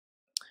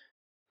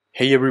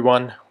Hey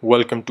everyone,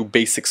 welcome to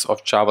Basics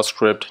of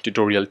JavaScript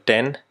tutorial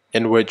 10,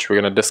 in which we're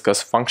going to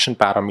discuss function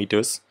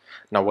parameters.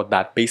 Now what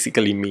that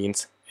basically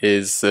means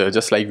is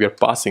just like we are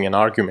passing an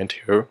argument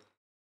here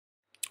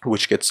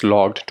which gets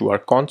logged to our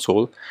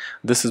console.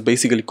 This is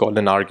basically called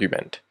an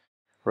argument,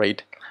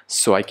 right?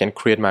 So I can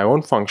create my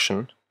own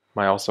function,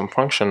 my awesome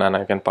function, and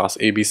I can pass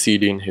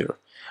ABCD in here.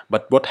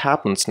 But what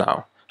happens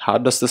now? How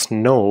does this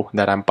know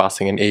that I'm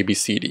passing an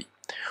ABCD?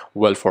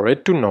 Well, for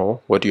it to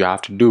know, what you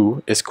have to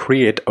do is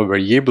create a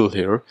variable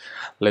here.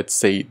 Let's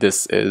say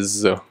this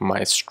is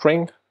my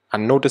string,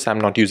 and notice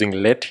I'm not using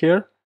let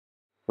here,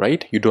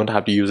 right? You don't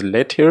have to use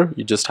let here,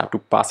 you just have to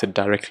pass it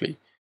directly.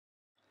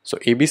 So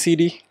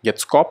ABCD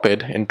gets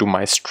copied into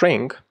my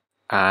string,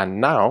 and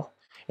now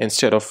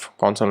instead of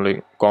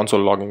console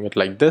logging it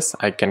like this,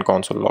 I can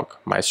console log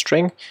my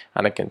string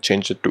and I can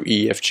change it to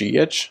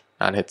EFGH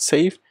and hit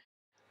save.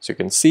 So you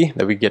can see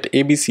that we get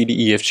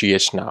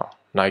ABCDEFGH now.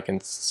 Now I can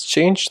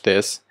change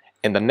this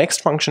in the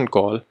next function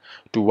call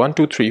to 1,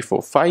 2, 3,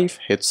 4, 5,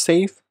 hit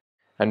save,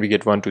 and we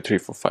get 1, 2, 3,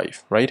 4,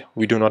 5, right?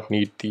 We do not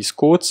need these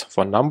codes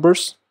for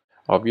numbers,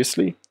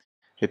 obviously.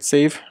 Hit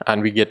save,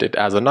 and we get it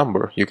as a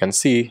number. You can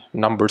see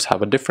numbers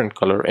have a different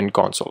color in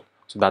console.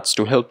 So that's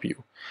to help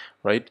you,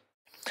 right?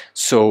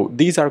 So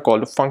these are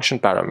called function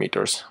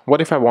parameters.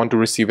 What if I want to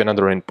receive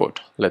another input?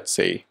 Let's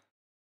say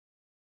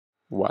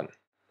 1,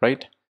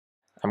 right?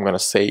 I'm gonna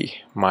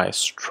say my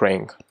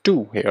string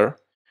 2 here.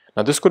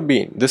 Now this could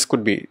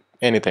be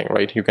anything,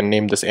 right? You can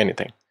name this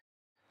anything.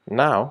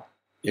 Now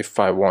if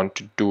I want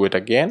to do it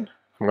again,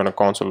 I'm gonna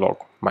console log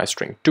my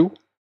string 2,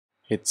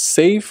 hit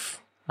save,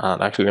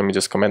 and actually let me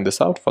just comment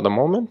this out for the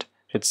moment,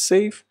 hit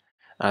save,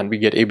 and we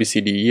get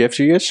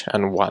ABCDEFGH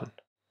and 1,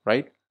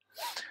 right?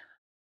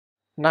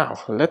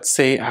 Now let's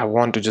say I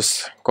want to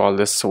just call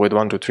this with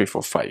 1, 2, 3,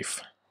 4,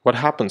 5. What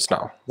happens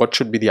now? What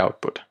should be the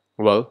output?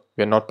 Well,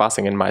 we're not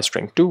passing in my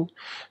string 2,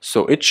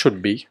 so it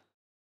should be,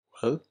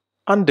 well,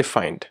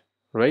 undefined,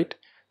 right?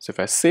 So if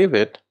I save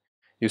it,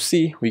 you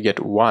see we get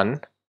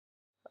 1,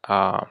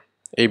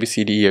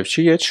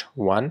 ABCDEFGH,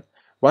 1,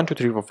 1, 2,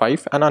 3, 4,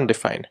 5, and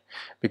undefined,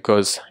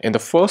 because in the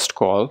first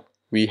call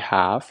we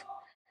have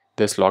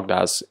this logged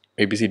as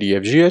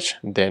ABCDEFGH,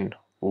 then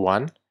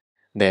 1,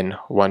 then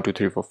 1, 2,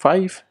 3, 4,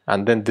 5,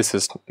 and then this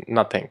is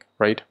nothing,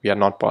 right? We are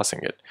not passing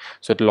it,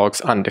 so it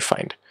logs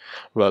undefined.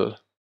 Well,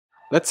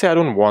 let's say I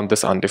don't want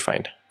this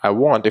undefined. I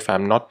want, if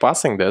I'm not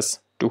passing this,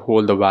 to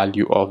hold the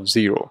value of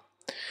 0.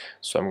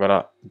 So I'm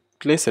gonna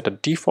place it a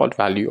default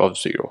value of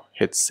 0.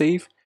 Hit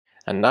save,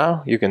 and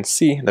now you can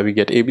see that we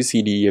get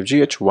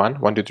ABCDEFGH 1,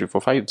 1, 2, 3,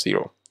 4, 5,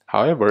 0.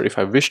 However, if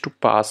I wish to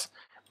pass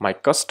my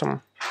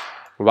custom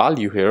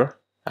value here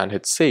and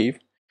hit save,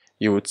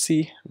 you would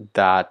see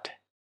that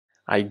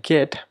I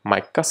get my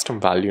custom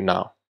value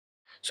now.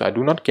 So I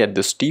do not get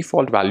this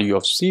default value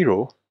of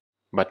 0,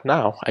 but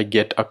now I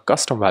get a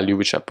custom value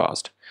which I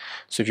passed.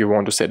 So if you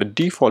want to set a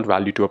default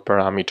value to a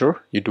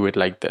parameter, you do it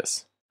like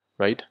this,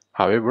 right?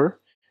 However,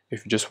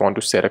 if you just want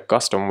to set a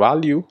custom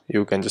value,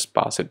 you can just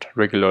pass it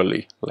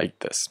regularly like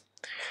this.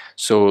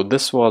 So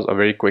this was a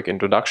very quick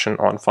introduction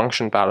on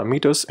function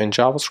parameters in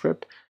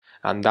JavaScript,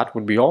 and that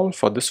would be all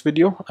for this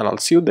video, and I'll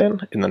see you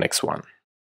then in the next one.